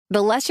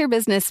The less your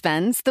business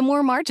spends, the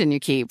more margin you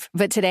keep.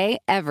 But today,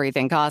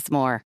 everything costs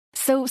more.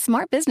 So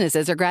smart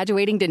businesses are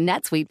graduating to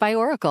NetSuite by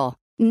Oracle.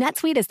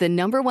 NetSuite is the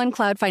 #1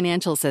 cloud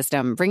financial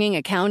system, bringing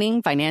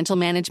accounting, financial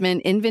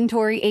management,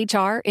 inventory,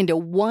 HR into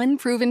one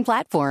proven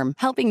platform,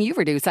 helping you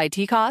reduce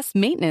IT costs,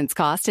 maintenance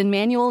costs, and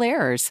manual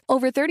errors.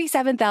 Over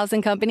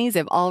 37,000 companies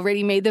have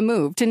already made the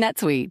move to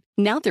NetSuite.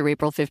 Now through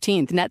April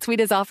 15th, NetSuite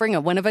is offering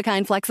a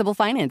one-of-a-kind flexible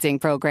financing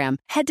program.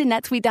 Head to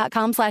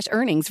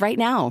netsuite.com/earnings right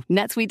now.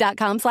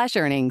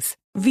 netsuite.com/earnings.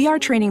 VR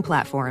training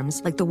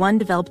platforms, like the one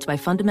developed by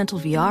Fundamental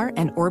VR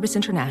and Orbis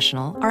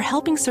International, are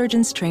helping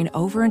surgeons train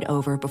over and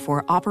over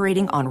before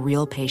operating on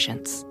real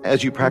patients.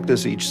 As you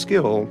practice each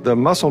skill, the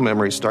muscle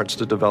memory starts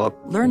to develop.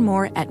 Learn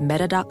more at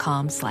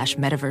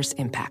meta.com/metaverse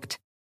impact.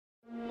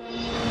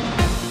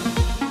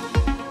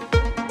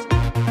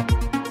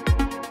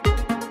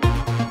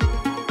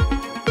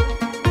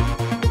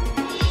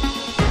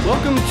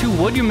 Welcome to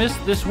What You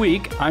Missed This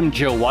Week. I'm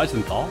Joe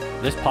Weisenthal.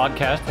 This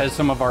podcast has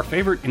some of our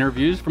favorite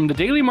interviews from the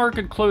Daily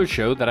Market Close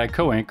show that I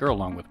co-anchor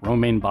along with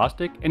Romaine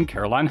Bostick and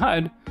Caroline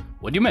Hyde.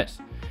 What'd you miss?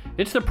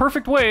 It's the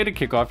perfect way to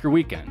kick off your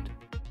weekend.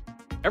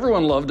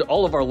 Everyone loved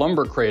all of our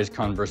lumber craze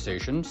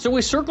conversation, so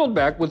we circled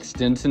back with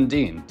Stinson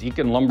Dean,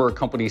 Deacon Lumber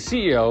Company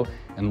CEO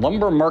and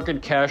lumber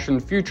market cash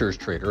and futures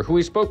trader who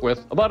we spoke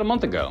with about a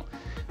month ago.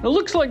 It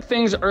looks like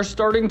things are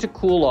starting to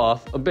cool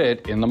off a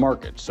bit in the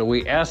market, so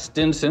we asked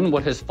Stinson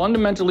what has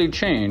fundamentally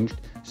changed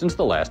since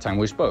the last time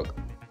we spoke.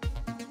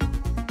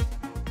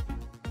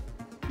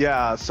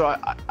 Yeah, so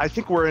I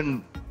think we're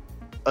in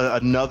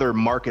another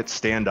market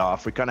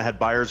standoff. We kind of had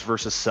buyers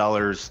versus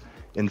sellers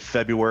in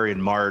February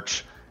and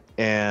March,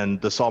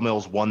 and the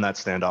sawmills won that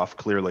standoff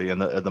clearly,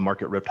 and the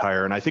market ripped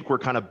higher. And I think we're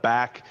kind of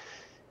back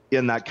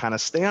in that kind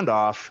of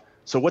standoff.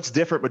 So what's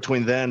different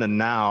between then and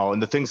now,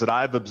 and the things that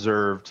I've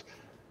observed,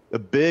 the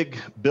big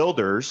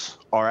builders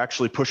are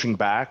actually pushing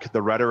back.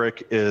 The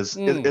rhetoric is,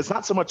 it's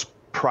not so much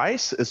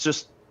price, it's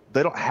just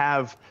they don't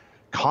have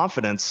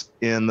confidence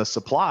in the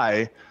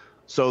supply.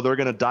 So they're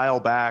gonna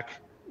dial back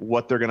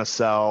what they're gonna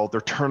sell.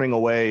 They're turning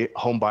away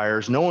home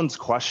buyers. No one's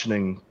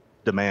questioning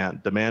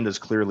demand. Demand is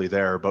clearly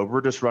there, but we're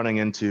just running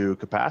into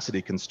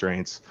capacity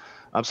constraints.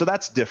 So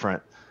that's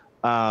different.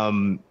 For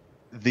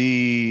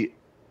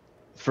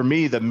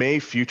me, the May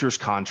futures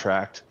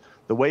contract,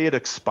 the way it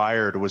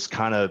expired was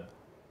kind of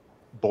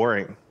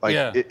boring.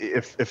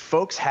 If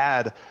folks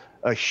had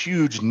a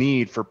huge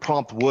need for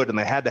prompt wood and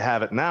they had to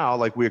have it now,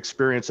 like we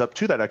experienced up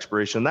to that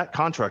expiration, that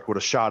contract would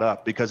have shot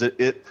up because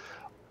it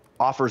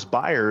offers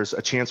buyers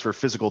a chance for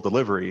physical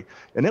delivery.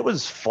 And it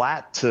was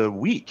flat to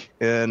weak.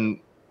 And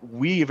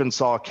we even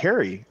saw a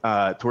carry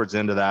towards the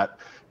end of that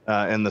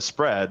in the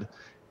spread.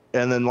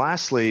 And then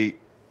lastly,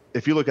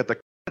 if you look at the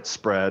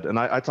spread, and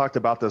I talked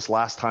about this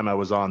last time I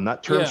was on,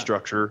 that term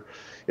structure,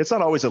 it's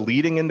not always a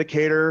leading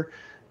indicator.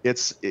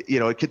 It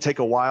could take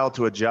a while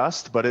to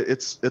adjust, but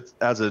it's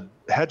as a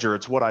hedger,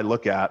 it's what I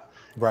look at.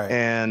 Right.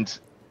 And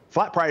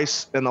flat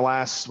price in the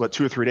last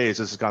 2 or 3 days,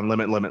 this has gone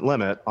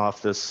limit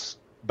off this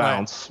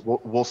bounce. Right.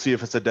 We'll see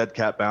if it's a dead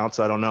cat bounce.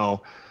 I don't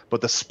know,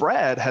 but the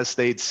spread has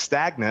stayed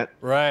stagnant.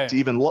 Right. To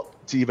even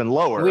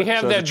lower. We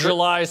have that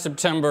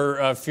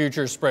July-September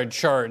future spread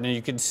chart, and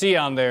you can see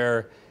on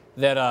there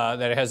that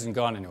it hasn't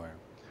gone anywhere.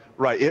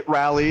 Right. It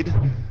rallied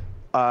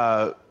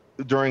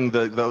during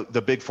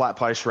the big flat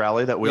price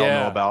rally that we all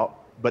know about.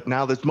 But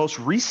now this most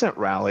recent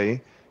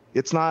rally,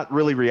 it's not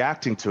really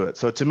reacting to it.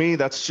 So to me,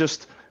 that's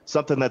just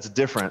something that's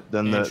different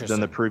than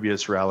the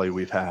previous rally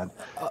we've had.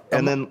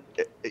 And then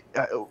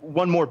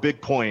one more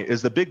big point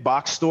is the big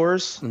box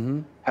stores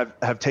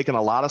have taken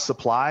a lot of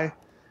supply.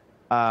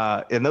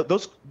 And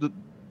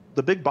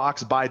the big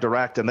box buy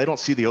direct, and they don't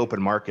see the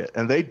open market,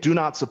 and they do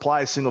not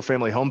supply single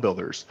family home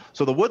builders.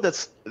 So the wood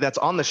that's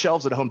on the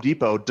shelves at Home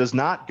Depot does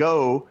not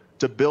go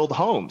to build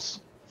homes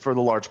for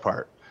the large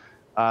part.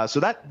 So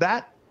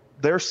that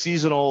their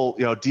seasonal,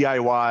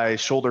 DIY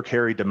shoulder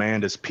carry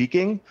demand is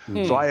peaking.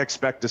 So I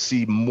expect to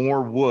see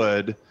more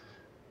wood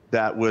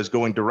that was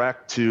going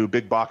direct to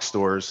big box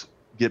stores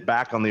get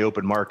back on the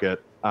open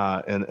market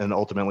and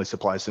ultimately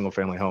supply single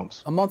family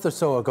homes. A month or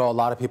so ago, a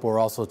lot of people were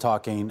also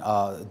talking,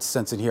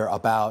 since in here,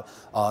 about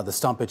the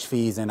stumpage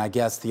fees. And I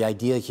guess the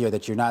idea here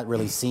that you're not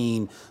really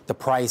seeing the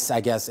price,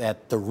 I guess,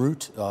 at the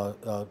root,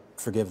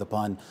 forgive the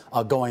pun,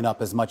 going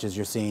up as much as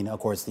you're seeing, of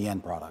course, the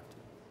end product.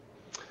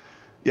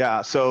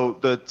 Yeah, so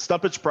the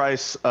stumpage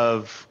price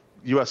of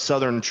U.S.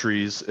 southern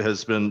trees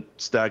has been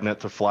stagnant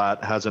to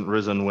flat, hasn't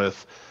risen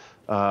with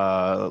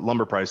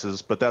lumber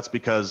prices, but that's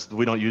because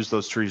we don't use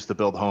those trees to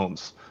build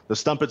homes. The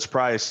stumpage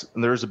price,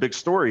 and there's a big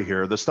story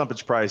here, the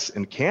stumpage price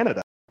in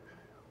Canada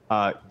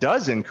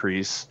does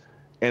increase,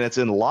 and it's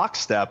in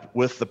lockstep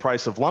with the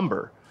price of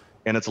lumber,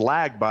 and it's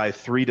lagged by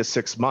 3 to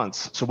 6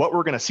 months. So what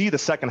we're going to see the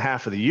second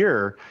half of the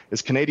year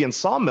is Canadian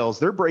sawmills,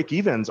 their break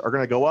evens are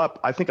going to go up,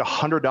 I think,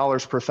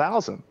 $100 per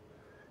thousand.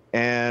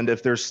 And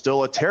if there's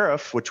still a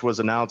tariff, which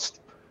was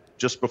announced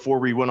just before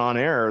we went on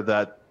air,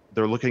 that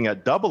they're looking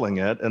at doubling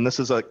it, and this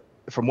is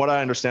from what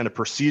I understand, a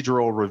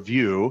procedural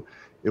review.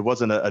 It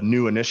wasn't a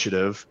new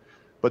initiative,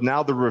 but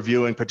now they're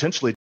reviewing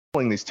potentially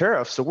these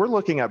tariffs. So we're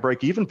looking at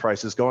break-even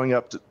prices going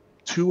up to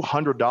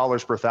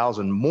 $200 per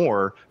thousand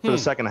more for the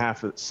second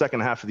half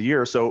of the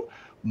year. So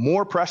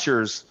more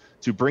pressures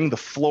to bring the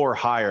floor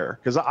higher,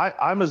 because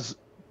I'm as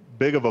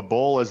big of a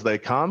bull as they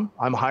come.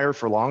 I'm higher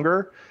for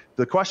longer.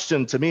 The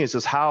question to me is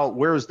just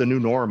where is the new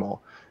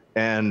normal?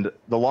 And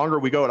the longer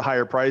we go at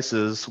higher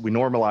prices, we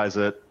normalize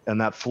it,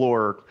 and that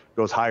floor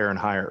goes higher and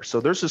higher.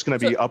 So there's just going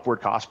to be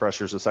upward cost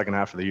pressures the second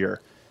half of the year.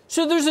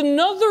 So there's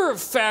another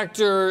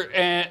factor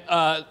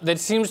that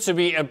seems to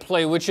be at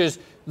play, which is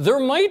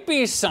there might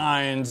be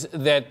signs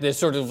that this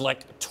sort of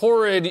like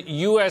torrid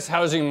U.S.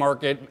 housing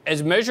market,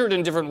 as measured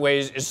in different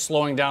ways, is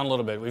slowing down a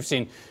little bit. We've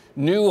seen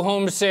new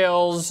home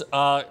sales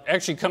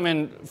actually come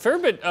in a fair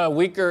bit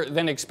weaker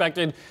than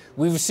expected.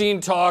 We've seen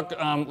talk,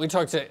 we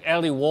talked to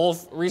Ali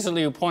Wolf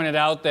recently, who pointed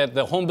out that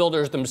the home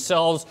builders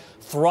themselves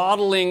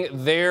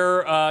throttling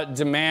their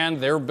demand,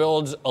 their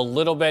builds a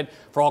little bit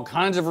for all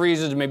kinds of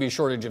reasons, maybe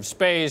shortage of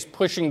space,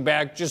 pushing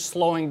back, just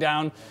slowing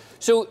down.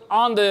 So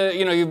on the,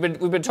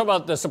 we've been talking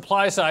about the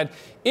supply side.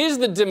 Is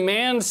the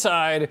demand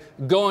side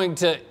going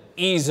to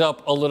ease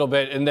up a little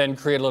bit and then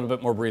create a little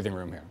bit more breathing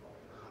room here?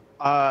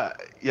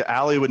 Yeah,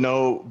 Ali would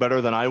know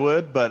better than I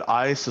would, but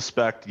I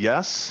suspect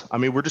yes. I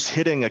mean, we're just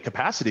hitting a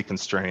capacity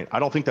constraint. I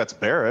don't think that's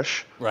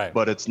bearish, right?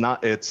 But it's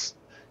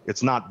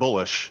not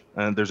bullish,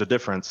 and there's a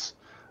difference.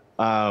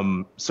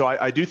 So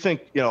I do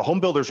think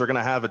home builders are going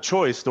to have a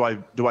choice. Do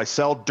I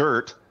sell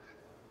dirt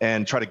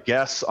and try to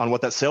guess on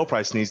what that sale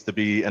price needs to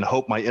be and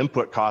hope my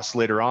input costs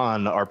later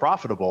on are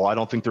profitable? I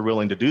don't think they're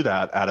willing to do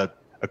that at an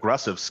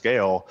aggressive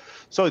scale.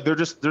 So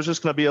there's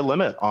just going to be a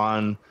limit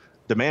on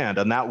demand,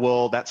 and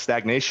that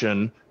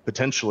stagnation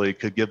potentially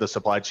could give the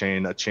supply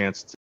chain a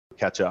chance to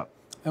catch up.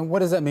 And what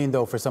does that mean,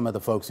 though, for some of the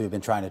folks who've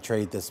been trying to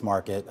trade this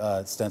market,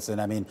 Stenson?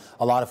 I mean,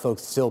 a lot of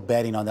folks still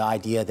betting on the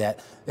idea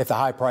that if the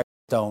high prices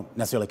don't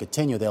necessarily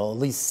continue, they'll at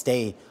least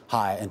stay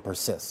high and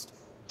persist.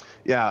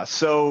 Yeah,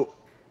 so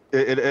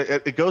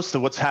it goes to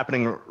what's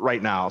happening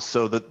right now.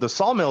 So the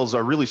sawmills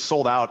are really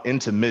sold out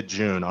into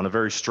mid-June on a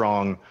very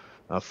strong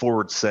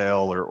forward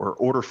sale or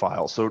order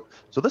file. So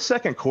the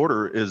second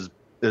quarter is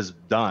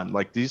done.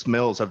 Like, these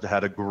mills have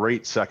had a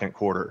great second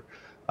quarter.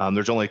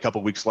 There's only a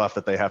couple weeks left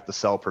that they have to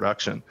sell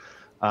production.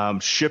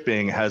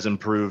 Shipping has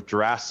improved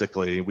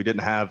drastically. We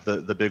didn't have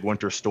the big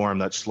winter storm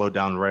that slowed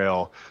down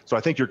rail. So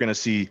I think you're going to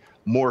see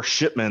more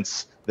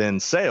shipments than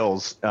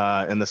sales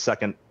in the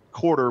second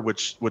quarter,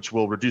 which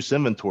will reduce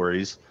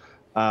inventories.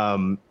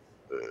 But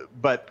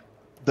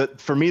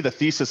for me, the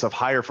thesis of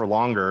higher for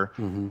longer,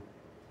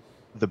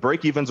 the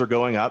break-evens are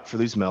going up for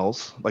these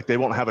mills. Like, they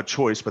won't have a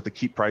choice but to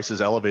keep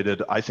prices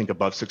elevated, I think,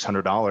 above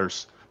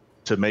 $600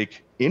 to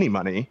make any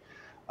money.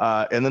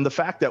 And then the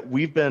fact that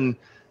we've been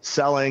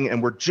selling,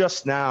 and we're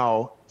just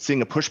now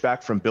seeing a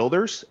pushback from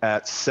builders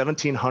at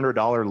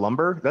 $1,700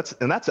 lumber. That's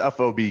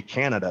FOB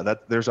Canada.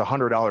 There's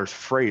 $100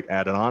 freight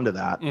added onto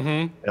that,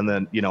 and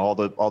then all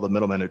the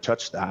middlemen who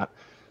touched that.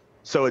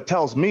 So it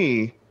tells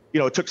me,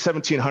 it took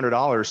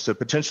 $1,700 to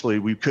potentially,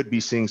 we could be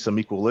seeing some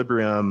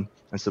equilibrium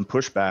and some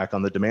pushback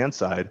on the demand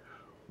side.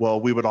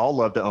 Well, we would all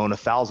love to own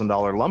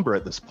 $1,000 lumber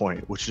at this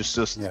point, which is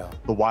just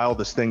the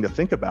wildest thing to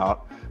think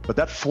about. But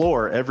that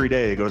floor every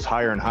day goes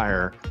higher and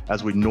higher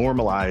as we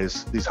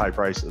normalize these high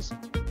prices.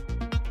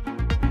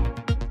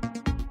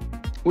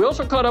 We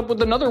also caught up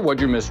with another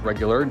What'd You Miss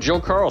regular,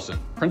 Jill Carlson,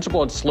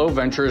 principal at Slow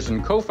Ventures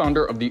and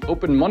co-founder of the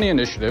Open Money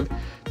Initiative,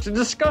 to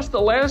discuss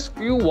the last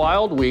few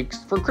wild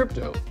weeks for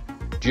crypto.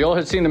 Jill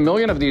has seen a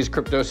million of these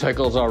crypto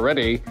cycles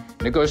already,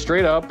 and it goes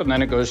straight up and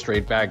then it goes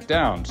straight back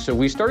down. So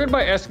we started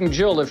by asking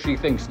Jill if she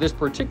thinks this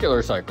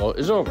particular cycle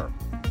is over.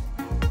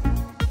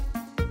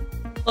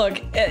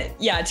 Look,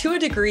 to a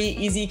degree,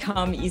 easy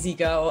come, easy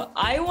go.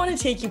 I want to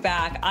take you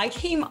back. I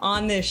came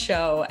on this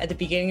show at the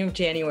beginning of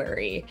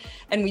January,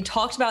 and we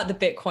talked about the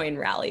Bitcoin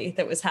rally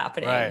that was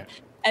happening. Right.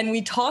 And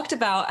we talked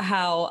about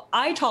how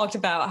I thought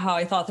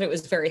that it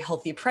was very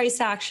healthy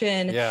price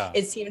action. Yeah.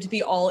 It seemed to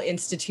be all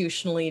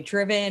institutionally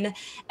driven.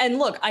 And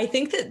look, I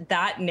think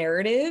that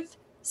narrative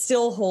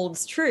still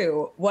holds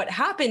true. What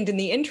happened in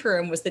the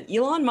interim was that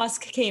Elon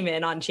Musk came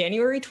in on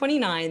January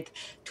 29th,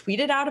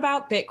 tweeted out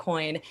about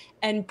Bitcoin,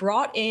 and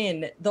brought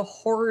in the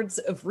hordes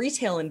of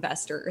retail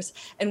investors.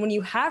 And when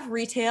you have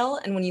retail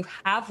and when you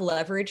have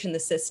leverage in the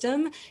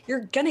system,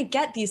 you're going to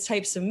get these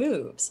types of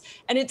moves.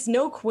 And it's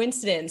no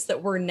coincidence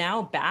that we're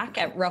now back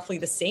at roughly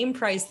the same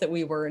price that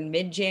we were in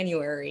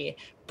mid-January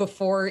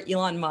before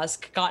Elon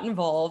Musk got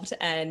involved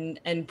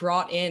and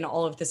brought in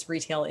all of this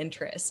retail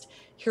interest.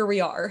 Here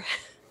we are.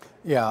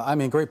 Yeah, I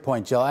mean, great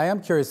point, Jill. I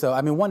am curious, though.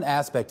 I mean, one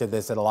aspect of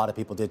this that a lot of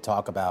people did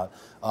talk about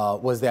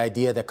was the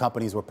idea that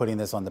companies were putting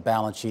this on the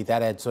balance sheet.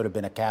 That had sort of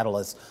been a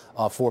catalyst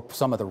for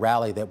some of the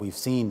rally that we've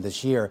seen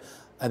this year.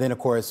 And then, of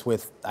course,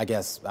 with, I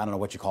guess, I don't know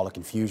what you call it,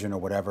 confusion or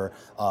whatever,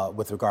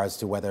 with regards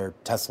to whether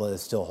Tesla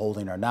is still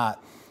holding or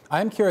not. I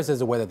am curious as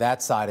to whether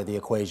that side of the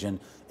equation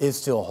is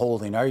still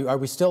holding. Are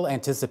we still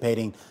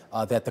anticipating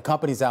that the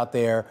companies out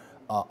there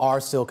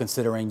are still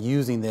considering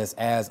using this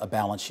as a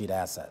balance sheet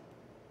asset?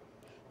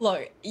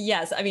 Look,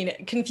 yes, I mean,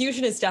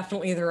 confusion is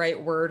definitely the right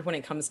word when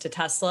it comes to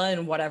Tesla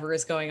and whatever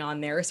is going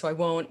on there. So I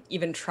won't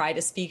even try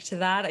to speak to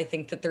that. I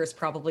think that there's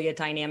probably a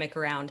dynamic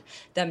around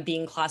them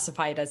being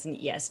classified as an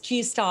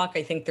ESG stock.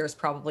 I think there's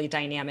probably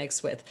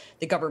dynamics with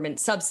the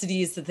government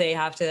subsidies that they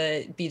have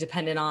to be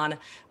dependent on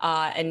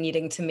and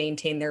needing to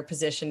maintain their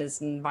position as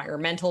an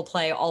environmental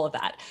play, all of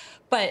that.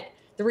 But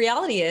the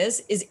reality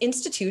is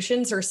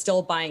institutions are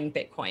still buying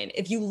Bitcoin.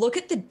 If you look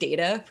at the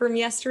data from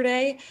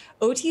yesterday,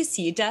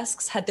 OTC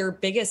desks had their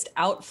biggest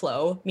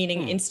outflow,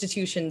 meaning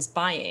institutions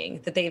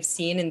buying, that they've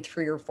seen in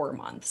 3 or 4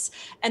 months.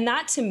 And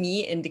that to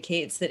me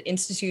indicates that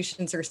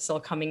institutions are still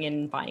coming in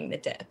and buying the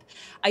dip.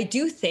 I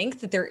do think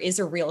that there is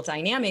a real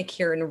dynamic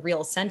here and a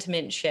real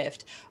sentiment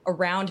shift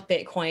around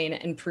Bitcoin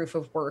and proof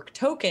of work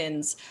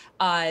tokens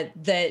that,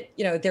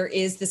 there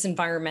is this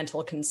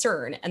environmental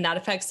concern and that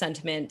affects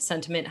sentiment.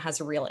 Sentiment has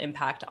a real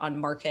impact on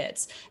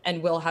markets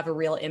and will have a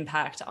real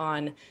impact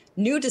on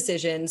new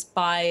decisions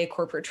by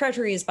corporate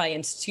treasuries, by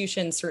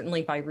institutions,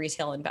 certainly by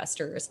retail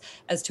investors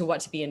as to what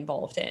to be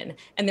involved in.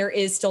 And there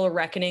is still a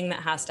reckoning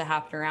that has to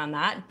happen around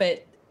that.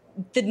 But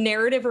the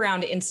narrative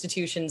around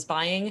institutions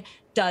buying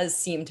does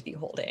seem to be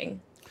holding.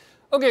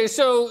 Okay,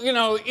 so,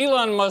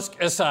 Elon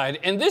Musk aside,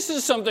 and this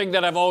is something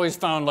that I've always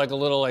found a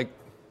little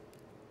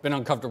been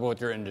uncomfortable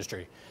with your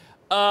industry.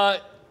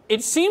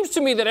 It seems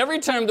to me that every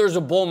time there's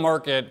a bull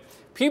market,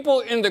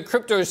 people in the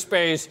crypto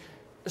space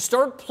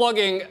start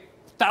plugging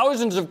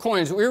thousands of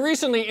coins. We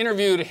recently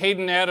interviewed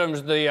Hayden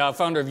Adams, the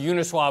founder of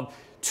Uniswap.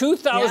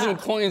 2,000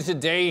 coins a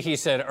day, he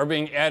said, are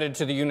being added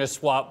to the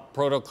Uniswap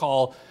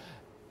protocol.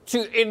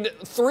 And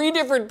 3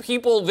 different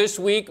people this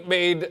week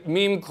made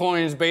meme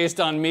coins based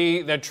on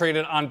me that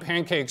traded on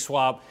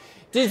PancakeSwap.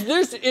 Is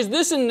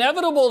this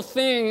inevitable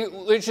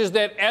thing, which is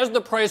that as the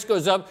price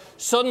goes up,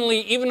 suddenly,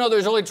 even though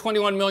there's only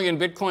 21 million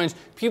Bitcoins,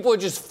 people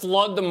just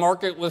flood the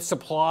market with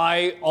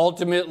supply,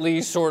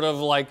 ultimately sort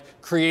of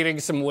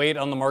creating some weight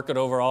on the market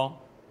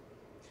overall?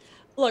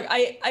 Look,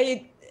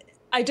 I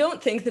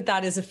don't think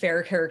that is a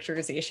fair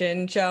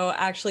characterization, Joe,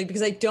 actually,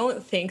 because I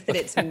don't think that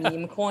it's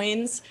meme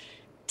coins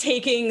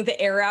taking the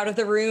air out of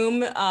the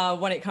room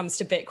when it comes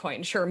to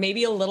Bitcoin. Sure,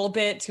 maybe a little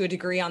bit to a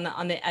degree on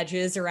the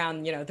edges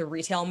around, the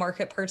retail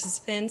market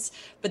participants,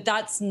 but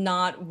that's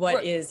not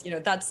what is,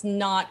 that's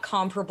not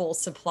comparable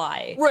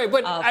supply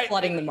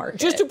flooding the market.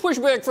 Just to push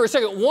back for a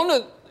second,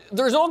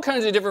 there's all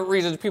kinds of different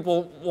reasons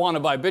people want to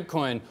buy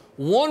Bitcoin.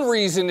 One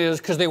reason is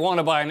because they want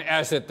to buy an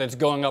asset that's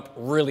going up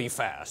really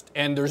fast.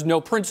 And there's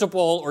no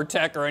principle or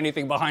tech or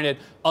anything behind it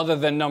other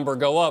than number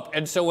go up.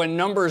 And so when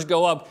numbers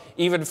go up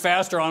even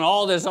faster on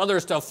all this other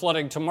stuff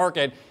flooding to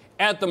market,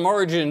 at the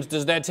margins,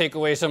 does that take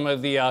away some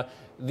of the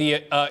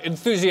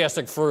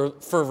enthusiastic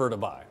fervor to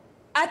buy?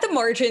 At the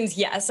margins,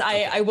 yes,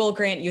 I will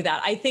grant you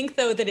that. I think,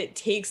 though, that it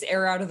takes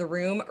air out of the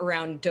room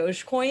around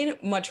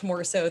Dogecoin much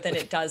more so than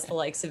it does the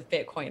likes of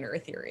Bitcoin or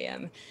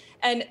Ethereum.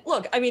 And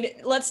look, I mean,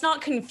 let's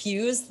not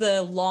confuse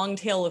the long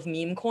tail of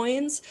meme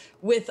coins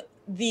with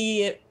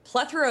the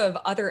plethora of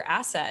other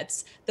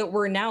assets that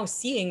we're now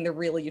seeing the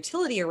real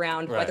utility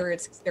around, whether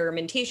it's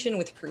experimentation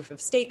with proof of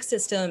stake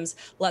systems,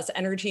 less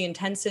energy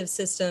intensive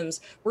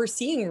systems. We're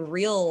seeing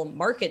real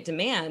market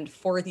demand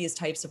for these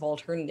types of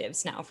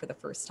alternatives now for the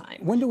first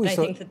time. I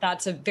think that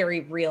that's a very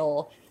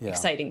real,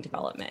 exciting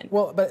development.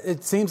 Well, but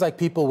it seems like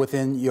people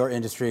within your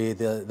industry,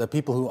 the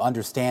people who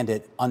understand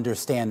it,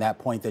 understand that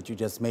point that you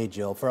just made,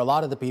 Jill. For a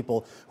lot of the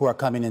people who are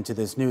coming into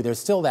this new, there's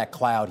still that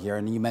cloud here.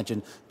 And you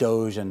mentioned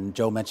Doge and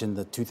Joe mentioned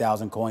the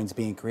 2,000 coins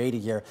being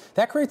created here.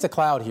 That creates a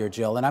cloud here,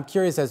 Jill. And I'm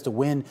curious as to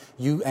when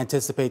you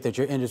anticipate that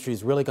your industry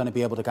is really going to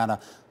be able to kind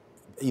of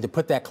either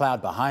put that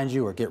cloud behind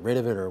you or get rid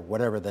of it or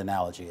whatever the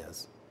analogy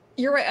is.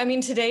 You're right. I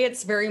mean, today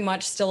it's very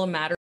much still a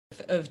matter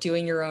of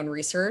doing your own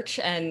research.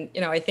 And,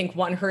 I think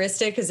one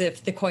heuristic is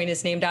if the coin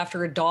is named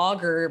after a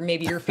dog or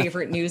maybe your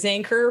favorite news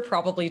anchor,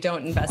 probably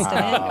don't invest in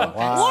it.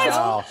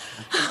 Wow.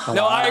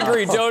 No, I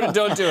agree. Don't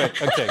do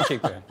it. Okay,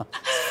 keep going.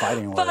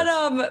 Fighting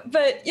words.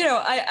 But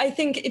I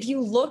think if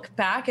you look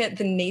back at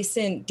the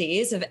nascent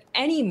days of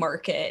any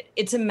market,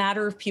 it's a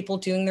matter of people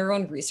doing their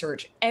own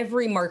research.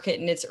 Every market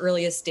in its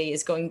earliest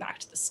days, going back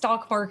to the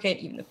stock market,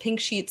 even the pink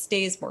sheets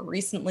days more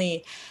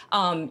recently,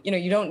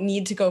 you don't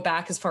need to go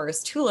back as far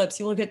as tulips.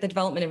 You look at the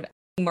development of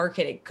any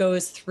market, it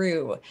goes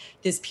through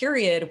this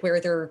period where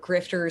there are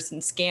grifters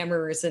and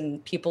scammers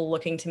and people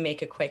looking to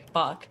make a quick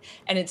buck.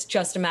 And it's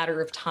just a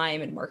matter of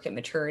time and market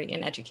maturity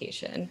and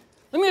education.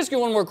 Let me ask you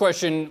one more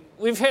question.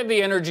 We've had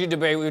the energy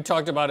debate. We've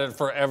talked about it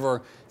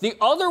forever. The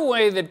other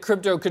way that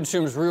crypto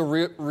consumes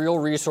real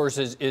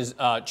resources is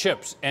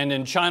chips. And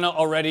in China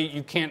already,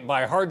 you can't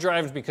buy hard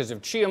drives because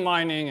of Chia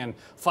mining and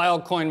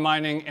Filecoin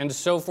mining and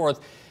so forth.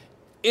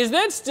 Is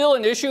that still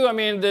an issue? I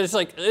mean, it's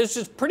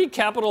just pretty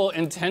capital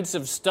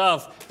intensive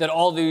stuff that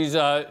all these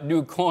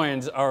new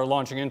coins are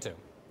launching into.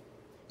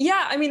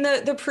 Yeah, I mean,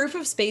 the proof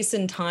of space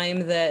and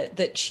time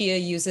that Chia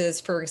uses,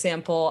 for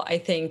example, I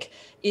think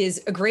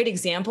is a great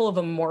example of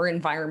a more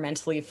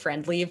environmentally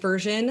friendly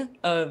version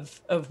of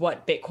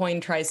what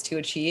Bitcoin tries to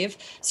achieve.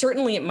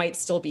 Certainly, it might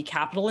still be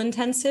capital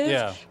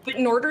intensive, but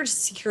in order to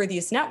secure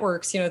these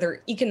networks,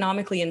 they're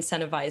economically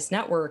incentivized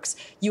networks.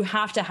 You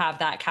have to have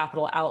that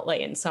capital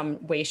outlay in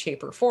some way,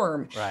 shape, or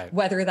form,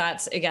 whether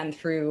that's, again,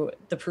 through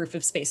the proof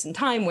of space and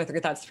time, whether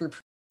that's through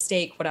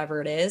stake,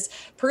 whatever it is.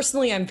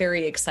 Personally, I'm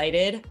very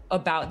excited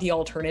about the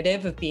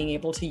alternative of being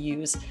able to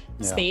use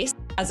space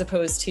as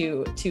opposed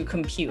to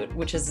compute,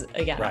 which is,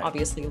 again,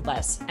 obviously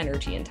less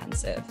energy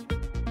intensive.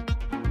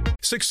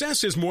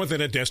 Success is more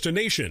than a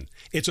destination.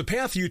 It's a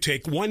path you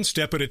take one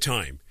step at a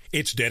time.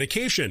 It's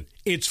dedication,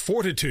 it's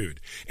fortitude,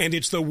 and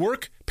it's the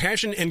work,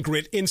 passion, and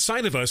grit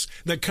inside of us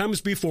that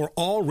comes before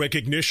all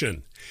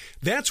recognition.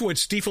 That's what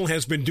Stifel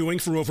has been doing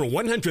for over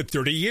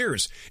 130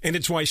 years, and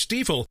it's why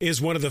Stifel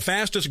is one of the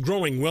fastest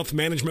growing wealth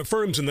management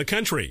firms in the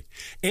country.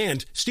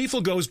 And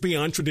Stifel goes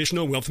beyond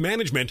traditional wealth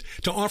management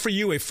to offer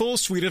you a full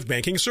suite of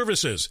banking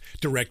services,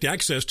 direct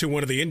access to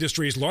one of the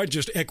industry's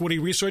largest equity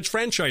research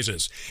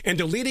franchises, and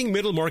a leading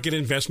middle market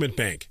investment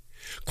bank.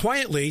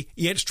 Quietly,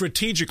 yet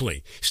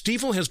strategically,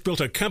 Stifel has built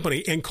a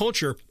company and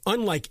culture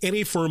unlike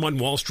any firm on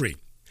Wall Street.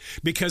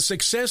 Because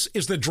success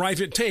is the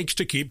drive it takes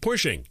to keep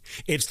pushing.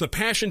 It's the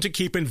passion to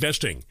keep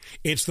investing.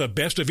 It's the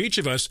best of each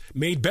of us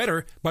made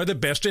better by the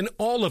best in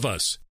all of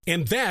us.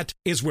 And that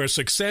is where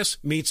success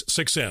meets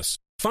success.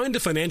 Find a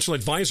financial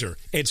advisor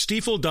at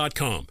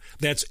Stifel.com.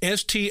 That's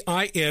Stifel.com.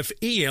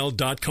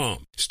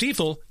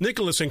 Stifel,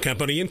 Nicholas &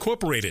 Company,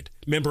 Incorporated.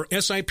 Member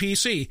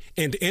SIPC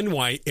and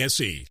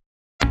NYSE.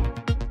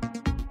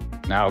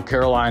 Now,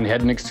 Caroline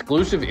had an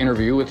exclusive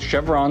interview with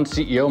Chevron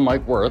CEO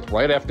Mike Wirth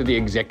right after the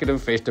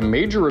executive faced a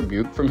major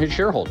rebuke from his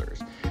shareholders.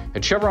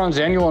 At Chevron's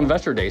annual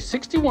investor day,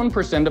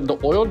 61% of the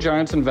oil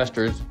giant's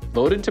investors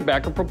voted to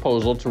back a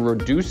proposal to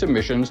reduce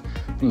emissions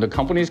from the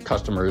company's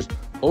customers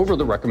over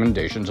the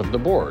recommendations of the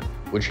board,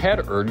 which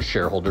had urged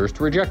shareholders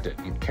to reject it.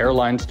 And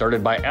Caroline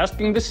started by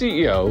asking the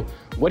CEO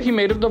what he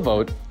made of the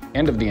vote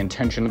and of the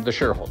intention of the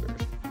shareholders.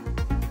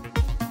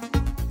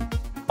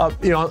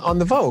 On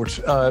the vote,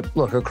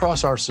 look,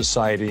 across our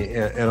society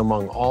and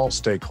among all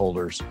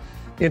stakeholders,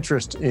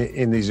 interest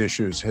in these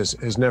issues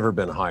has never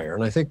been higher.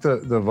 And I think the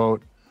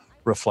vote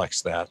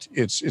reflects that.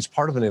 It's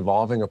part of an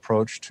evolving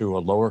approach to a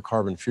lower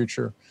carbon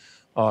future.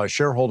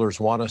 Shareholders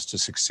want us to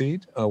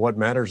succeed. What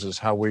matters is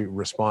how we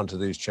respond to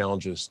these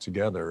challenges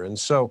together. And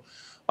so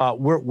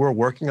we're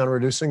working on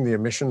reducing the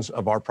emissions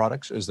of our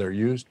products as they're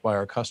used by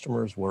our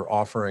customers. We're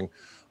offering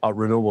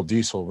renewable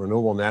diesel,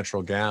 renewable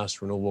natural gas,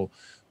 renewable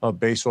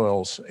base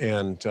oils,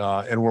 and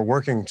we're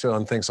working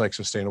on things like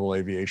sustainable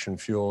aviation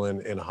fuel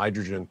and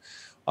hydrogen.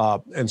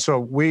 And so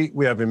we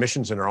have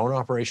emissions in our own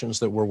operations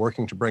that we're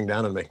working to bring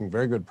down and making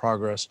very good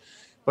progress.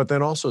 But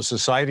then also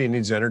society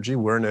needs energy.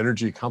 We're an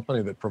energy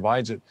company that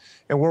provides it.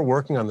 And we're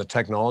working on the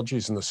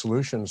technologies and the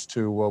solutions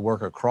to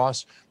work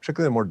across,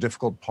 particularly the more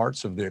difficult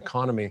parts of the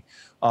economy,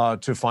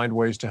 to find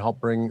ways to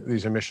help bring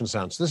these emissions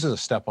down. So this is a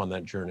step on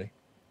that journey.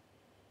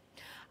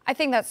 I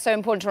think that's so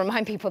important to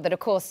remind people that, of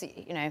course,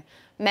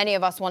 many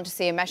of us want to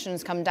see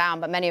emissions come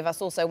down, but many of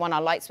us also want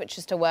our light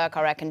switches to work,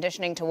 our air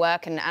conditioning to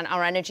work, and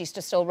our energies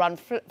to still run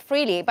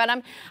freely. But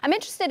I'm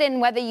interested in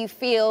whether you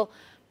feel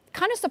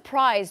kind of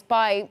surprised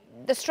by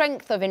the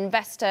strength of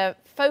investor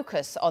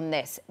focus on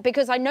this,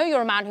 because I know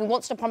you're a man who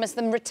wants to promise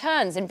them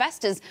returns.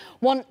 Investors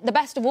want the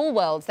best of all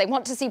worlds. They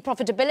want to see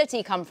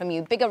profitability come from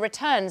you, bigger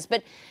returns.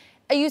 But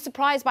are you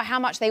surprised by how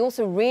much they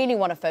also really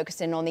want to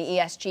focus in on the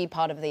ESG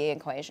part of the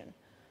equation?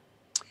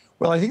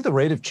 Well, I think the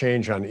rate of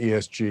change on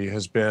ESG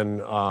has been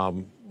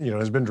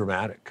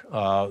dramatic.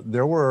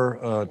 There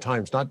were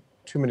times not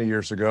too many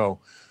years ago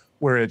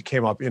where it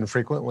came up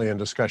infrequently in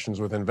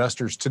discussions with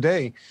investors.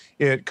 Today,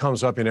 it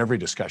comes up in every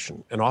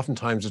discussion, and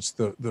oftentimes it's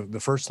the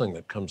first thing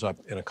that comes up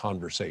in a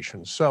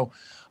conversation. So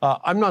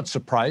I'm not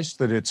surprised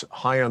that it's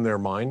high on their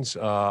minds.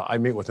 I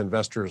meet with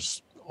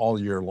investors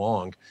all year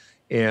long,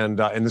 and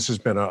this has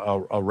been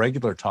a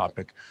regular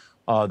topic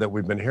that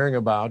we've been hearing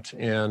about.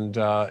 And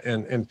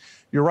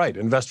you're right,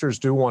 investors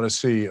do want to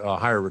see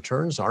higher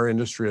returns. Our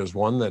industry is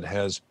one that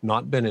has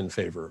not been in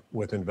favor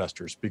with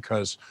investors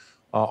because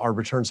our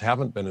returns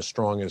haven't been as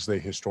strong as they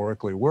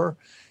historically were.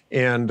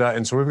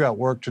 And so we've got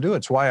work to do.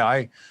 It's why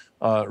I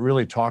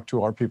really talk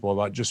to our people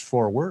about just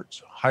 4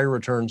 words: higher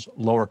returns,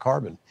 lower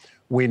carbon.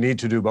 We need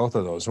to do both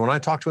of those. When I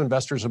talk to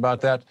investors about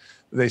that,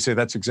 they say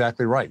that's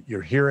exactly right.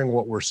 You're hearing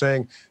what we're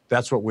saying.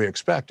 That's what we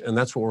expect, and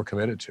that's what we're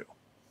committed to.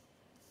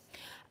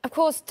 Of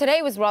course,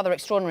 today was rather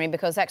extraordinary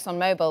because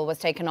ExxonMobil was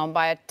taken on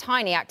by a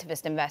tiny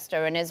activist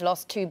investor and has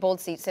lost 2 board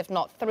seats, if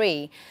not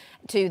 3,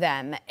 to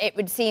them. It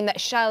would seem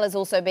that Shell is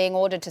also being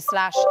ordered to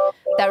slash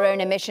their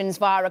own emissions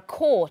via a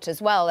court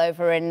as well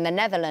over in the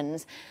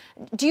Netherlands.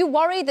 Do you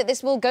worry that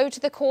this will go to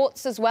the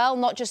courts as well,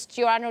 not just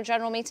your annual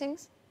general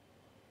meetings?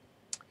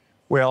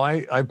 Well,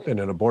 I've been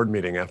in a board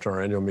meeting after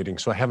our annual meeting,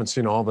 so I haven't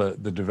seen all the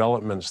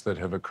developments that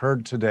have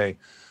occurred today.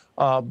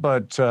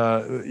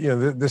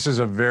 This is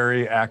a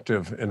very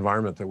active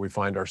environment that we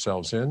find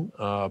ourselves in.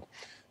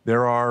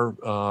 There are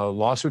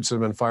lawsuits that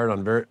have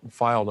been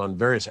filed on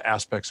various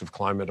aspects of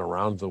climate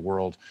around the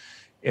world,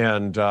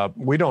 and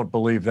we don't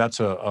believe that's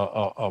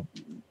a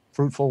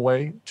fruitful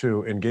way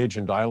to engage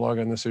in dialogue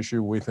on this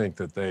issue. We think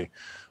that they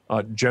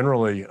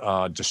generally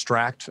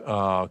distract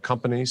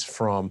companies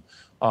from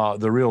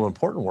the real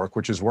important work,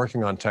 which is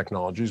working on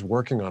technologies,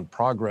 working on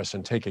progress,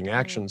 and taking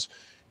actions.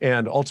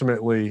 And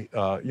ultimately,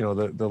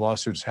 the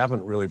lawsuits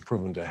haven't really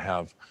proven to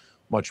have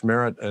much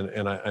merit,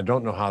 and I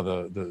don't know how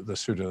the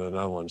suit in the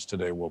Netherlands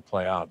today will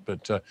play out.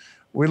 But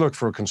we look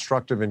for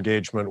constructive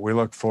engagement. We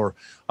look for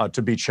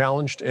to be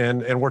challenged,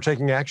 and we're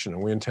taking action,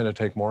 and we intend to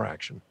take more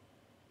action.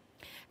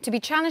 To be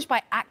challenged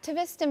by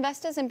activist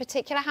investors in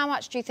particular, how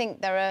much do you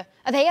think are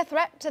they a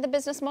threat to the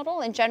business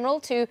model in general,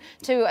 to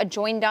a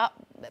joined up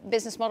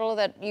business model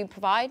that you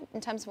provide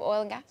in terms of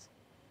oil and gas?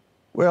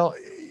 Well,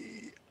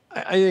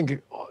 I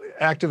think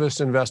activist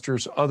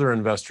investors, other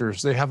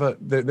investors, they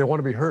want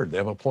to be heard. They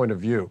have a point of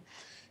view.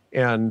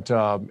 And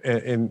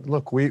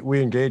look, we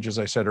engage, as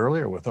I said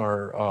earlier, with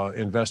our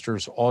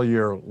investors all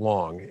year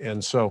long.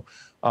 And so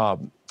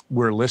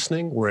we're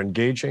listening, we're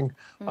engaging,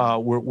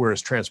 we're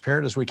as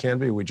transparent as we can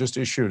be. We just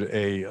issued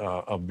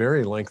a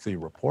very lengthy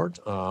report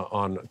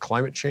on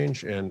climate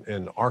change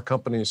and our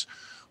company's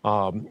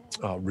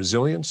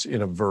resilience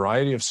in a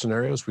variety of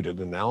scenarios. We did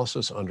an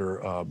analysis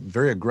under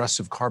very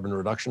aggressive carbon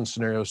reduction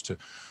scenarios to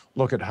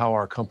look at how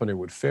our company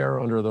would fare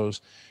under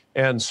those.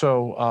 And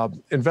so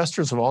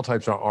investors of all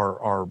types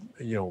are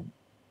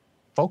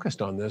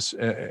focused on this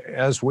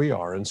as we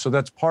are. And so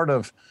that's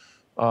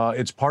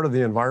it's part of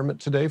the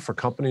environment today for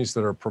companies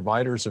that are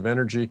providers of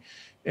energy.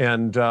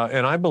 And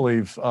I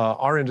believe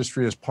our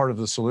industry is part of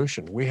the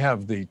solution. We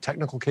have the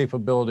technical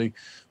capability,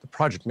 the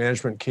project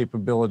management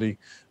capability,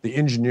 the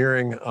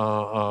engineering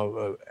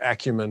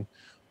acumen,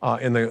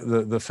 and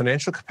the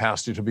financial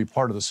capacity to be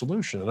part of the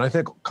solution. And I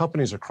think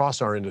companies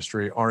across our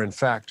industry are, in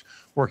fact,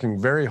 working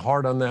very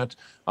hard on that,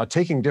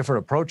 taking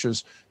different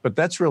approaches. But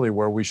that's really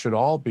where we should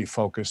all be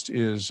focused,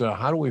 is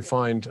how do we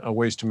find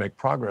ways to make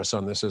progress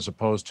on this as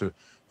opposed to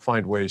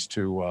find ways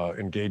to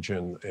engage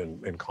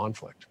in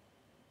conflict.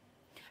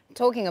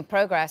 Talking of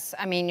progress,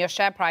 I mean, your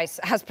share price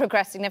has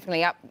progressed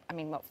significantly up,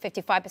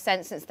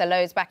 55% since the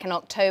lows back in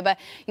October.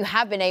 You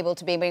have been able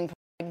to bring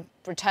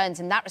returns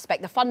in that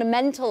respect. The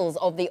fundamentals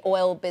of the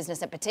oil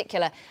business in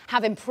particular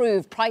have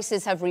improved.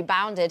 Prices have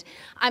rebounded.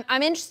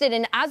 I'm interested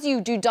in, as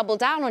you do double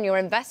down on your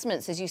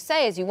investments, as you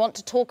say, as you want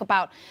to talk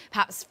about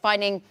perhaps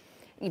finding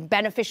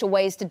beneficial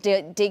ways to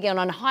dig in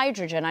on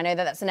hydrogen. I know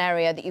that that's an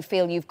area that you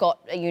feel you've got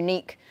a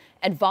unique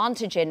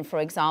advantage in, for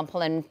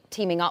example, and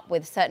teaming up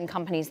with certain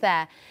companies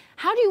there.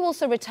 How do you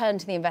also return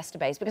to the investor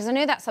base? Because I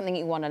know that's something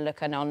you want to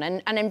look on.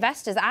 And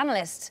investors,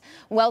 analysts,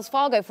 Wells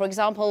Fargo, for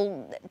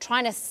example,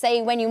 trying to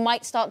say when you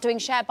might start doing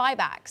share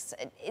buybacks.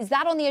 Is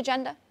that on the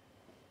agenda?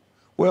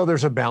 Well,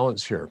 there's a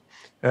balance here.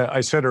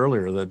 I said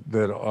earlier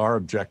that our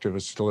objective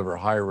is to deliver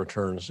higher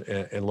returns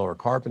and lower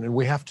carbon, and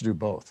we have to do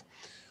both.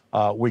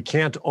 We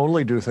can't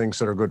only do things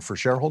that are good for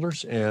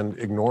shareholders and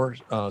ignore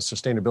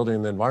sustainability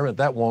in the environment.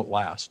 That won't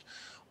last.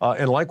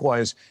 And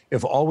likewise,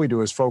 if all we do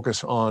is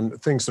focus on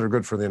things that are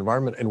good for the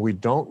environment and we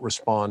don't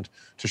respond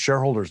to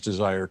shareholders'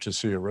 desire to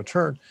see a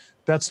return,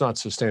 that's not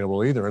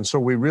sustainable either. And so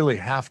we really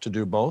have to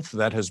do both.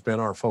 That has been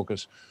our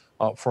focus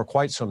for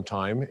quite some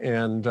time.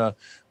 And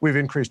we've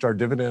increased our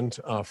dividend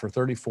for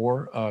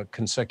 34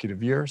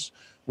 consecutive years.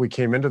 We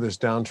came into this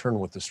downturn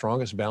with the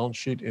strongest balance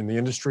sheet in the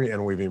industry,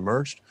 and we've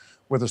emerged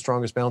with the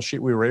strongest balance sheet.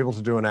 We were able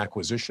to do an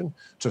acquisition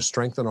to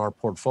strengthen our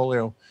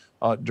portfolio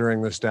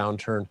during this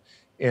downturn.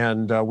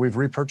 And we've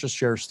repurchased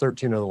shares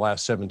 13 of the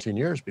last 17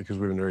 years because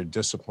we've been very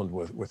disciplined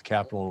with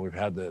capital, and we've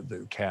had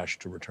the cash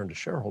to return to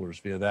shareholders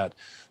via that.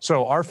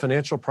 So our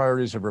financial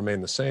priorities have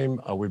remained the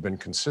same. We've been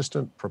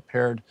consistent,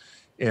 prepared,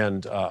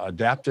 and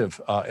adaptive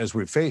as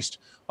we've faced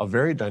a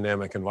very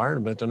dynamic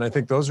environment. And I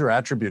think those are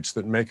attributes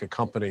that make a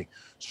company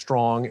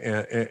strong,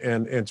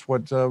 and it's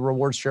what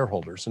rewards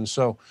shareholders. And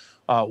so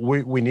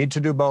we need to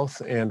do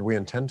both, and we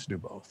intend to do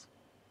both.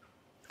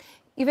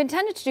 You've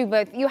intended to do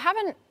both. You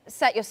haven't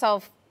set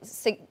yourself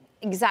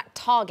exact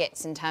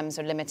targets in terms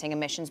of limiting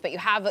emissions, but you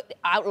have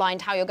outlined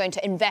how you're going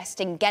to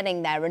invest in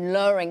getting there and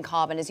lowering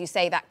carbon, as you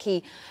say, that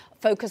key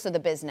focus of the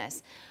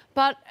business.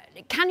 But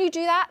can you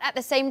do that at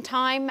the same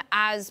time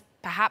as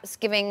perhaps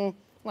giving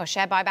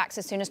share buybacks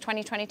as soon as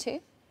 2022?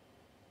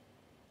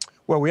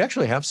 Well, we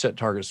actually have set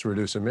targets to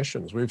reduce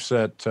emissions. We've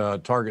set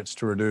targets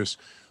to reduce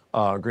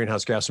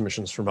greenhouse gas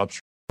emissions from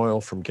upstream oil,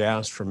 from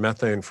gas, from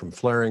methane, from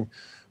flaring.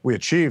 We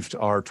achieved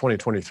our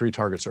 2023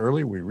 targets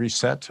early. We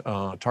reset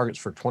targets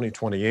for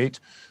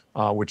 2028,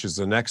 which is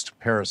the next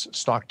Paris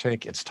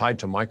stocktake. It's tied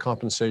to my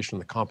compensation,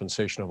 the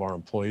compensation of our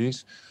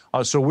employees.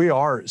 So we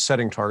are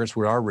setting targets.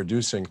 We are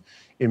reducing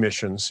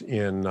emissions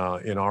in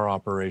our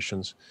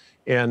operations.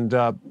 And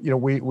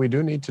we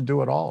do need to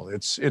do it all.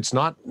 It's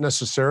not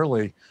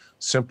necessarily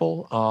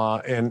simple,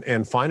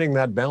 and finding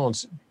that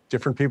balance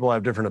different people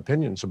have different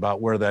opinions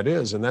about where that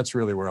is, and that's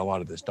really where a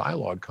lot of this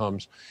dialogue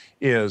comes,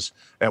 is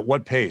at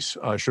what pace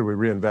should we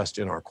reinvest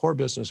in our core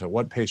business? At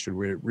what pace should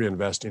we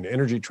reinvest in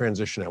energy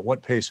transition? At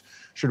what pace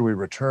should we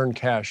return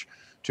cash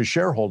to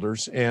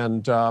shareholders?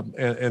 And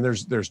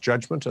there's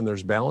judgment and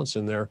there's balance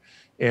in there,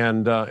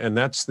 and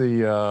that's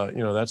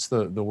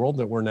the world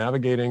that we're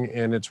navigating,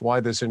 and it's why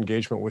this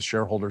engagement with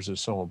shareholders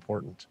is so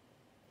important.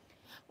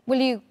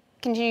 Will you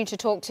continue to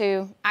talk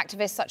to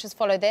activists such as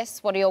Follow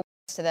This? What are your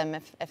words to them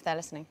if they're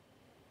listening?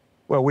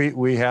 Well,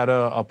 we had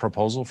a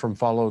proposal from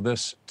Follow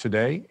This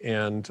today,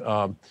 and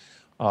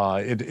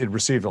it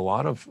received a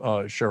lot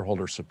of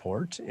shareholder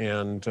support.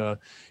 And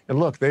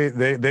look,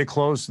 they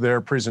closed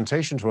their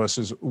presentation to us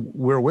as,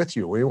 we're with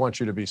you. We want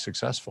you to be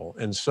successful.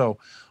 And so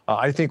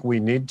I think we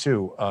need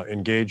to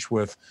engage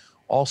with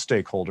all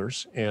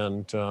stakeholders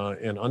and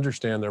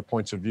understand their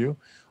points of view.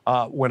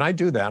 When I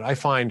do that, I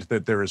find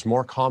that there is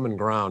more common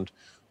ground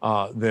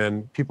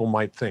than people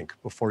might think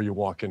before you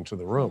walk into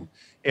the room.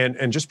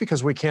 And just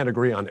because we can't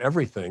agree on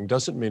everything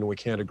doesn't mean we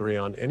can't agree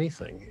on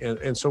anything.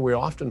 And so we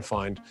often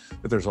find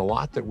that there's a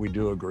lot that we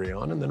do agree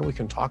on, and then we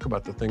can talk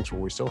about the things where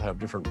we still have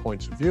different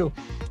points of view,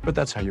 but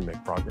that's how you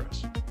make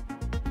progress.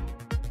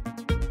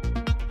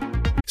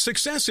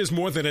 Success is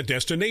more than a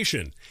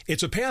destination.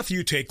 It's a path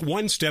you take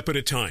one step at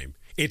a time.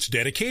 It's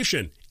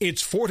dedication,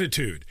 it's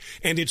fortitude,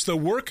 and it's the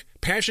work,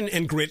 passion,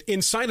 and grit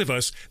inside of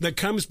us that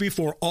comes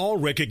before all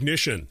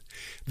recognition.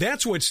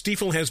 That's what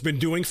Stifel has been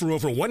doing for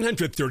over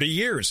 130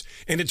 years,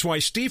 and it's why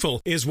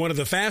Stifel is one of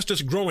the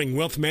fastest growing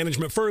wealth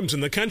management firms in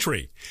the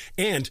country.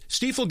 And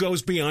Stifel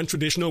goes beyond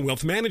traditional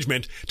wealth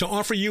management to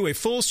offer you a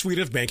full suite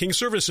of banking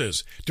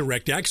services,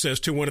 direct access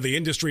to one of the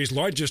industry's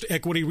largest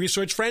equity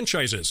research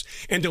franchises,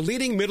 and a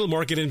leading middle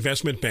market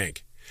investment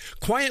bank.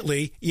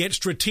 Quietly, yet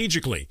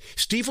strategically,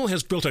 Stifel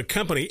has built a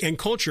company and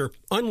culture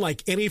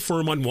unlike any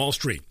firm on Wall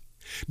Street.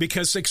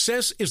 Because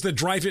success is the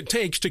drive it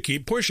takes to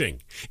keep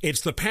pushing. It's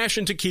the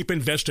passion to keep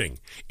investing.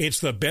 It's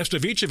the best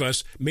of each of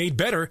us made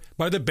better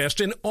by the best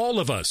in all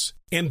of us.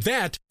 And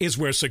that is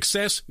where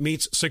success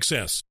meets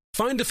success.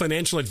 Find a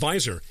financial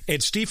advisor at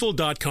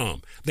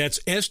Stifel.com. That's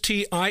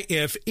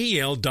Stifel.com.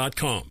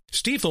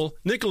 Stifel,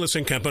 Nicholas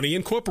 & Company,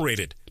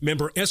 Incorporated.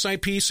 Member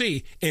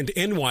SIPC and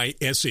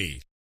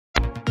NYSE.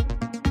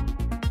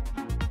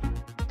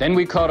 Then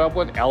we caught up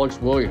with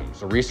Alex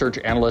Williams, a research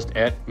analyst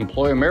at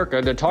Employ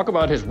America, to talk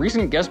about his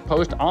recent guest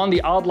post on the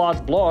Odd Lots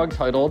blog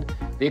titled,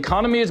 "The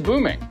Economy is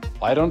Booming.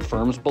 Why Don't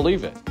Firms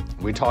Believe It?"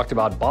 We talked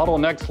about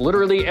bottlenecks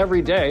literally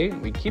every day.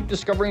 We keep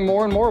discovering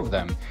more and more of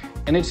them.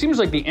 And it seems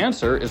like the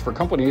answer is for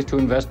companies to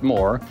invest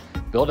more,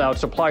 build out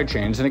supply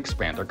chains, and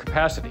expand their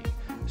capacity.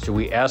 So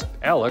we asked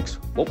Alex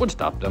what would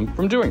stop them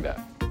from doing that.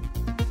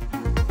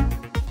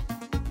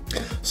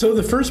 So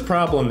the first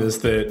problem is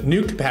that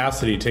new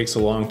capacity takes a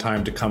long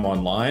time to come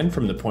online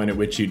from the point at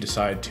which you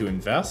decide to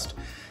invest.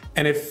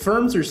 And if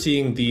firms are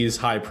seeing these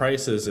high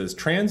prices as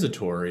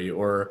transitory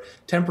or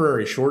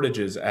temporary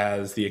shortages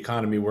as the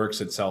economy works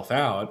itself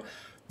out,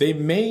 they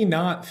may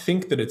not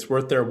think that it's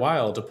worth their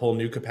while to pull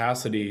new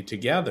capacity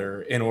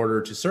together in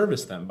order to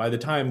service them. By the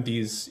time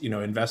these,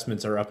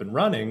 investments are up and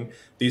running,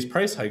 these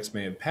price hikes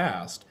may have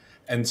passed.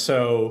 And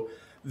so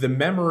the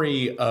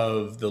memory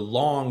of the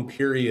long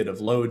period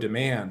of low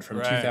demand from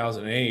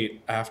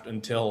 2008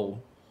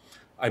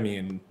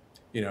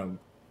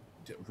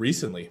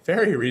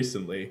 very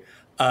recently,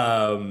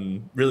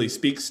 really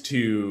speaks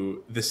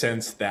to the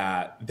sense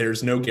that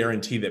there's no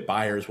guarantee that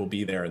buyers will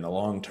be there in the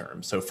long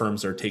term. So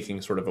firms are taking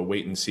sort of a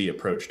wait and see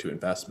approach to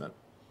investment.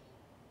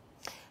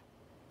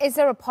 Is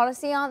there a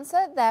policy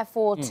answer,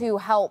 therefore, to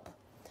help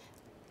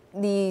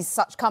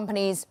such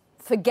companies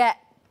forget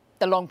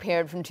the long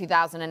period from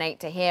 2008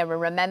 to here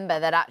and remember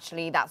that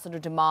actually that sort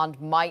of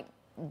demand might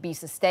be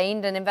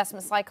sustained and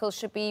investment cycles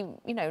should be,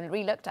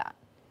 relooked at?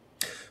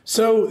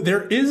 So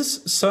there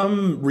is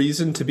some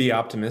reason to be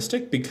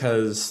optimistic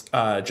because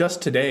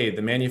just today,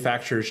 the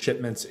manufacturers'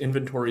 shipments,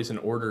 inventories, and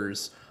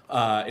orders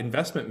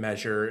investment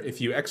measure, if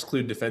you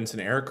exclude defense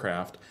and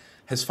aircraft,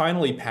 has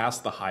finally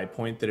passed the high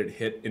point that it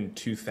hit in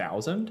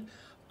 2000,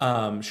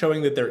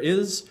 showing that there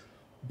is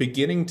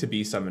beginning to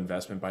be some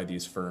investment by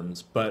these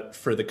firms, but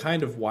for the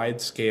kind of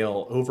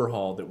wide-scale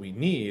overhaul that we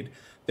need,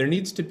 there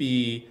needs to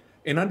be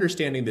an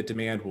understanding that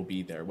demand will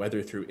be there,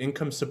 whether through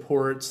income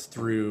supports,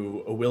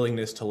 through a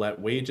willingness to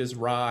let wages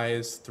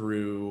rise,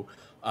 through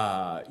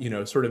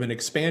sort of an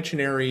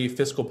expansionary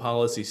fiscal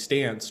policy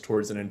stance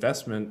towards an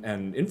investment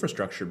and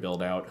infrastructure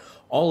build out.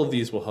 All of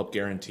these will help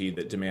guarantee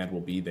that demand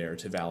will be there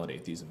to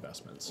validate these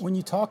investments. When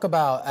you talk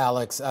about,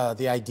 Alex,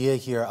 the idea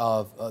here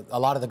of a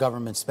lot of the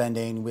government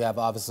spending, we have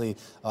obviously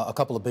a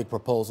couple of big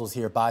proposals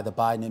here by the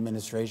Biden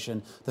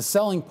administration. The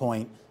selling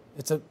point,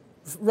 it's a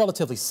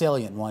relatively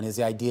salient one, is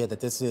the idea that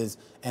this is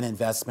an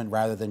investment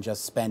rather than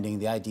just spending,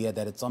 the idea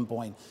that at some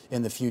point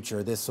in the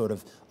future this sort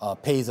of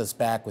pays us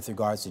back with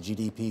regards to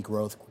GDP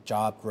growth,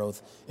 job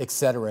growth, et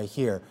cetera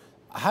here.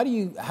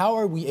 How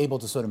are we able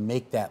to sort of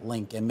make that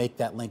link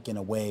in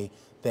a way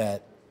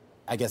that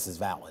I guess is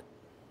valid?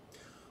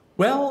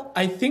 Well,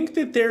 I think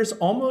that there's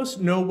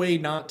almost no way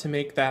not to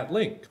make that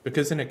link,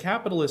 because in a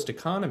capitalist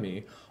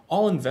economy,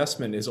 all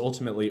investment is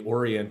ultimately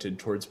oriented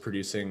towards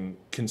producing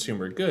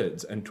consumer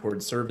goods and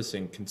towards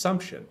servicing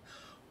consumption.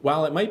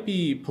 While it might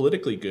be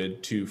politically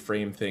good to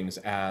frame things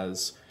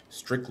as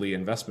strictly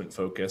investment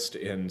focused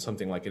in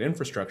something like an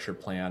infrastructure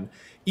plan,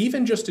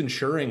 even just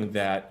ensuring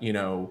that,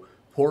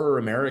 poorer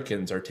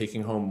Americans are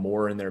taking home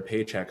more in their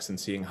paychecks and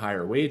seeing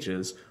higher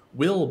wages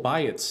will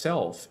by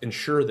itself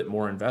ensure that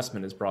more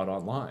investment is brought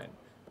online.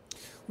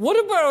 What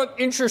about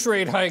interest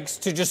rate hikes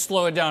to just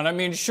slow it down? I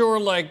mean, sure,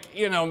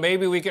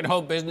 maybe we can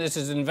hope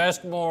businesses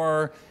invest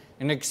more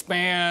and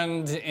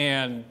expand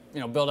and,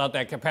 build out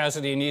that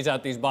capacity and ease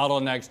out these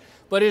bottlenecks.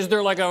 But is there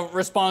a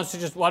response to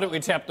just, why don't we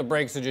tap the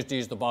brakes and just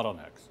ease the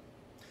bottlenecks?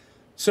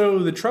 So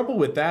the trouble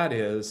with that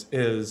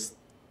is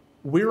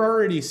we're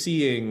already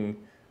seeing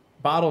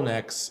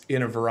bottlenecks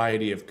in a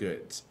variety of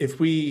goods. If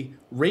we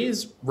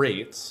raise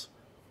rates,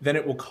 then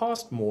it will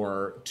cost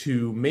more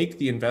to make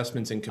the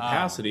investments in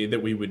capacity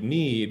that we would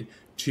need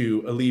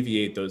to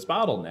alleviate those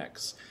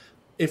bottlenecks.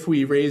 If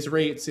we raise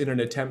rates in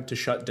an attempt to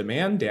shut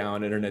demand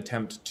down, in an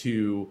attempt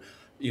to,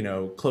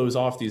 close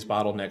off these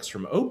bottlenecks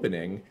from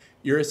opening,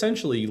 you're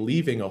essentially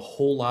leaving a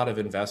whole lot of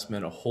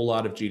investment, a whole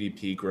lot of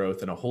GDP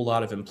growth, and a whole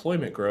lot of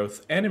employment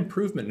growth and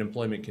improvement in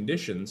employment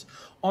conditions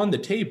on the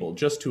table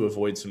just to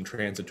avoid some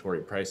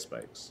transitory price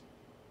spikes.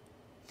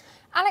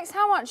 Alex,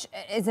 how much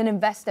is an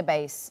investor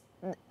base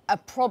a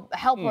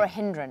help or a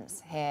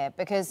hindrance here?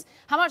 Because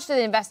how much do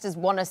the investors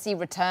want to see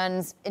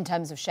returns in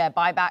terms of share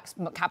buybacks,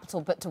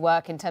 capital put to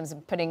work in terms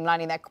of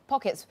lining their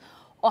pockets?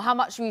 Or how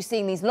much are you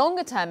seeing these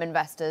longer-term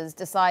investors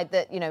decide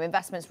that,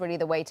 investment's really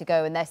the way to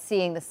go and they're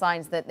seeing the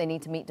signs that they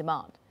need to meet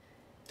demand?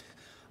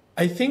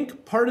 I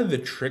think part of the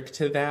trick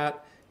to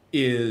that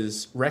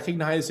is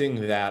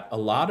recognizing that a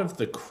lot of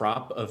the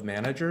crop of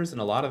managers and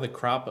a lot of the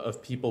crop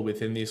of people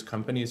within these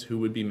companies who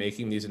would be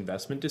making these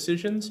investment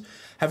decisions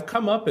have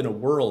come up in a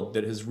world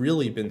that has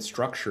really been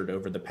structured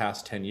over the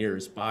past 10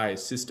 years by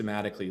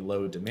systematically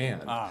low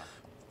demand.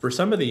 For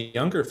some of the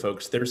younger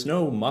folks, there's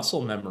no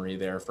muscle memory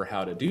there for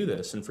how to do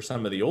this. And for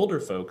some of the older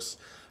folks,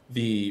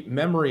 the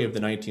memory of the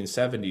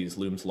 1970s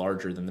looms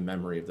larger than the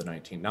memory of the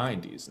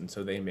 1990s. And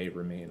so they may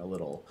remain a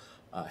little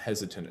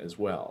hesitant as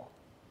well.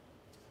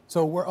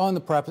 So we're on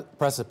the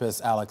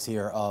precipice, Alex,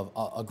 here of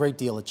a great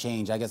deal of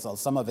change. I guess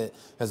some of it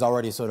has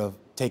already sort of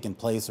taken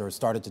place or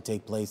started to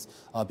take place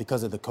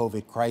because of the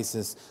COVID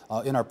crisis.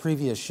 In our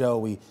previous show,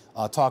 we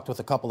talked with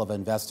a couple of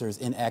investors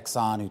in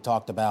Exxon who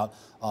talked about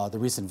the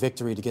recent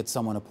victory to get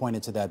someone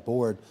appointed to that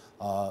board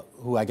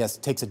who I guess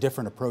takes a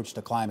different approach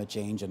to climate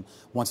change and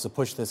wants to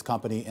push this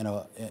company in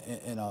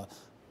a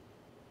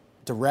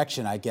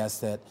direction, I guess,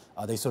 that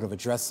they sort of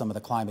address some of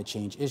the climate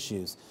change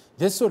issues.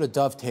 This sort of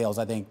dovetails,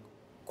 I think,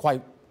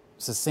 quite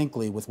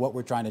succinctly with what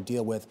we're trying to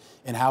deal with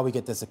and how we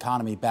get this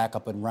economy back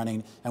up and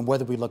running, and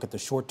whether we look at the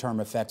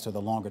short-term effects or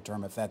the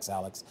longer-term effects,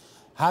 Alex.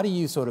 How do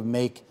you sort of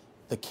make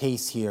the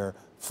case here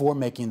for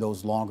making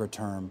those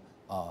longer-term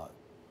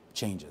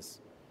changes?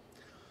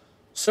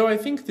 So I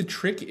think the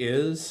trick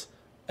is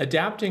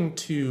adapting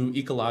to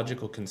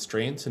ecological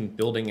constraints and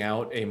building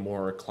out a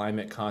more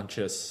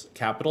climate-conscious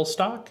capital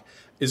stock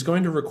is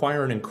going to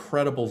require an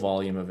incredible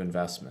volume of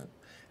investment.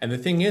 And the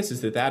thing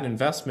is that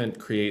investment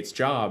creates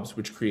jobs,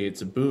 which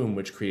creates a boom,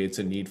 which creates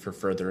a need for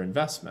further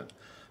investment.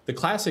 The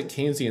classic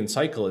Keynesian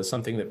cycle is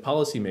something that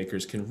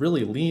policymakers can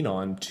really lean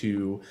on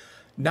to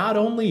not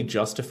only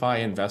justify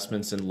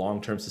investments in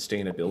long-term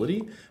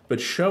sustainability,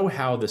 but show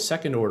how the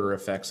second-order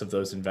effects of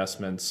those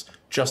investments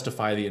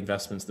justify the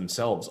investments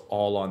themselves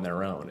all on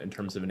their own in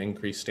terms of an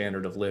increased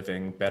standard of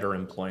living, better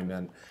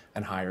employment,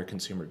 and higher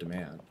consumer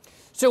demand.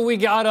 So we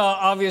got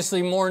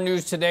obviously more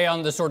news today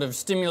on the sort of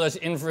stimulus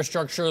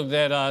infrastructure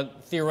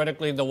that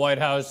theoretically the White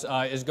House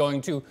is going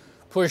to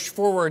push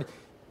forward.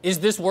 Is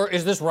this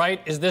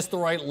right? Is this the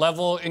right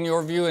level in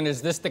your view? And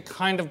is this the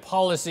kind of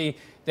policy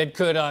that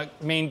could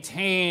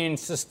maintain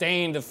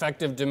sustained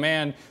effective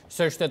demand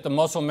such that the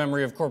muscle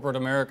memory of corporate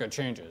America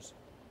changes?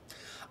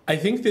 I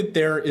think that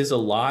there is a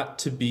lot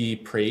to be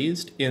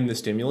praised in the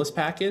stimulus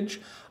package.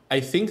 I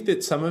think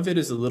that some of it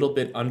is a little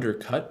bit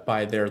undercut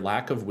by their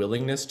lack of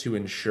willingness to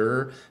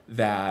ensure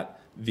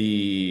that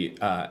the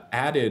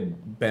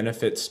added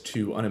benefits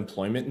to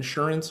unemployment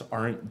insurance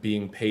aren't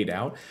being paid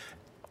out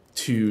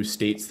to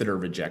states that are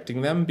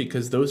rejecting them,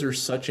 because those are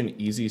such an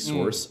easy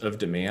source of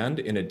demand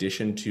in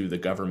addition to the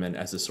government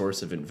as a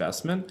source of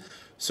investment.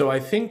 So I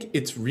think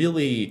it's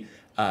really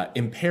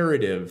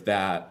imperative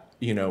that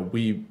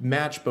we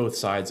match both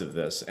sides of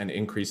this and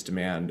increase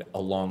demand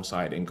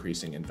alongside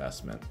increasing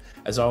investment.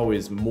 As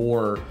always,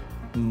 more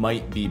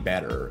might be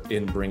better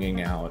in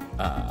bringing out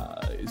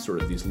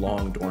sort of these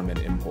long dormant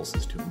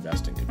impulses to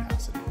invest in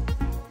capacity.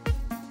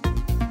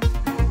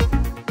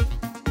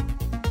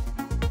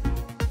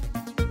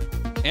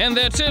 And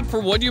that's it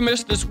for What You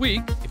Missed This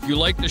Week. If you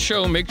like the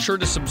show, make sure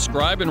to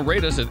subscribe and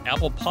rate us at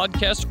Apple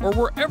Podcasts or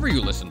wherever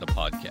you listen to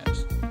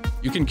podcasts.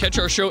 You can catch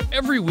our show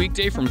every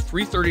weekday from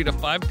 3:30 to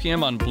 5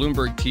 p.m. on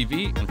Bloomberg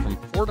TV and from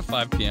 4 to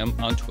 5 p.m.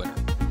 on Twitter.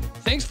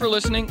 Thanks for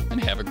listening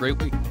and have a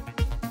great week.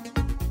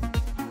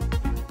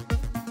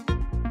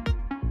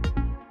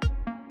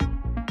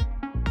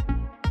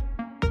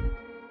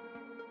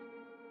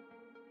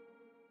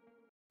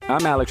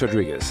 I'm Alex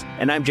Rodriguez.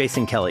 And I'm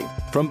Jason Kelly.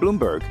 From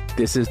Bloomberg,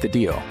 this is The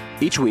Deal.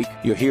 Each week,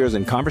 you'll hear us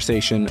in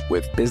conversation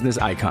with business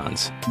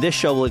icons. This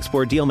show will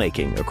explore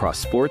deal-making across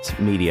sports,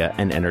 media,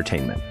 and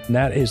entertainment.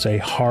 That is a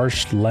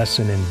harsh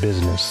lesson in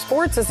business.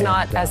 Sports is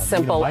not as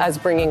simple as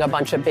bringing a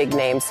bunch of big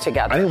names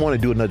together. I didn't want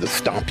to do another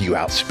stomp you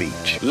out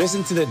speech.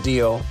 Listen to The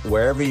Deal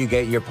wherever you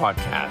get your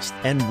podcast.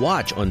 And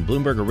watch on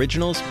Bloomberg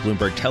Originals,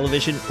 Bloomberg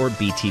Television, or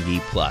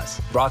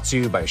BTV+. Brought to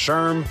you by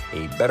SHRM,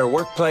 a better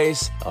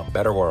workplace, a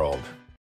better world.